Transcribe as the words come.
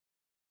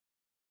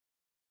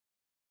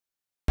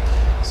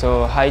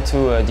So hi to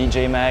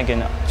DJMag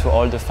and to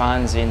all the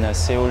fans in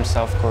Seoul,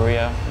 South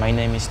Korea. My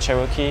name is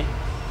Cherokee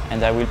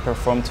and I will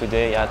perform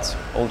today at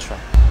Ultra.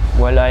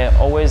 Well, I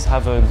always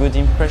have a good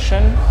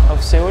impression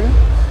of Seoul.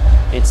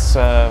 It's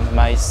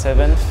my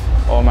 7th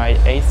or my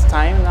 8th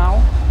time now,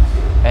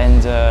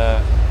 and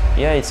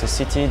yeah, it's a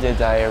city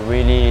that I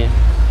really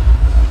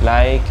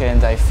like,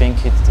 and I think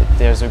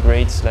there's a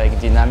great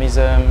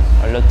dynamism,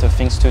 a lot of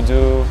things to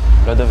do,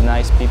 a lot of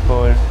nice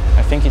people.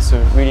 I think it's a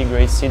really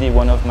great city,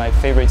 one of my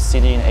favorite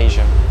cities in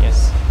Asia,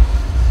 yes.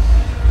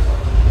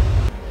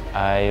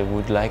 I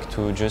would like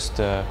to just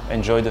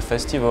enjoy the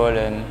festival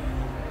and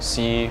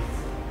see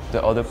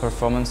the other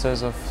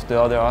performances of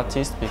the other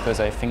artists, because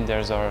I think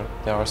there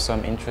are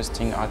some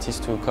interesting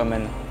artists to come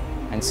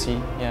and see,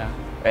 yeah.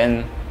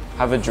 And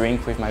have a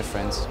drink with my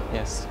friends,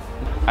 yes.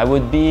 I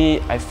would be,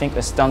 I think, a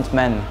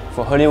stuntman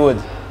for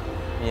Hollywood,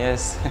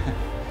 yes.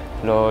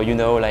 You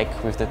know,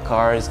 like with the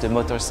cars, the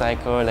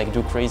motorcycle, like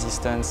do crazy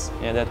stunts,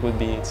 yeah, that would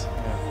be it.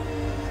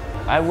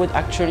 Yeah. I would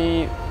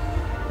actually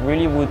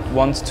really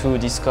want to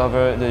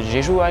discover the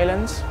Jeju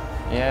Islands.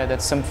 Yeah,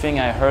 that's something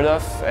I heard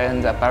of,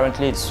 and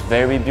apparently it's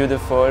very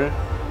beautiful.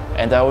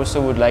 And I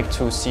also would like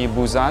to see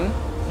Busan,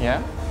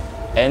 yeah,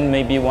 and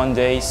maybe one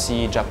day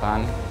see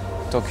Japan,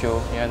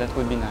 Tokyo. Yeah, that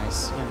would be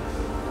nice. Yeah.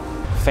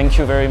 Thank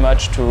you very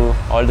much to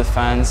all the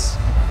fans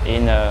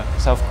in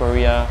South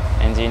Korea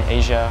and in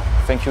Asia.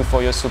 Thank you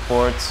for your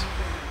support,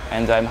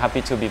 and I'm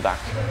happy to be back.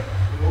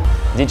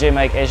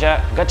 DJMag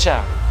Asia,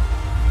 gotcha!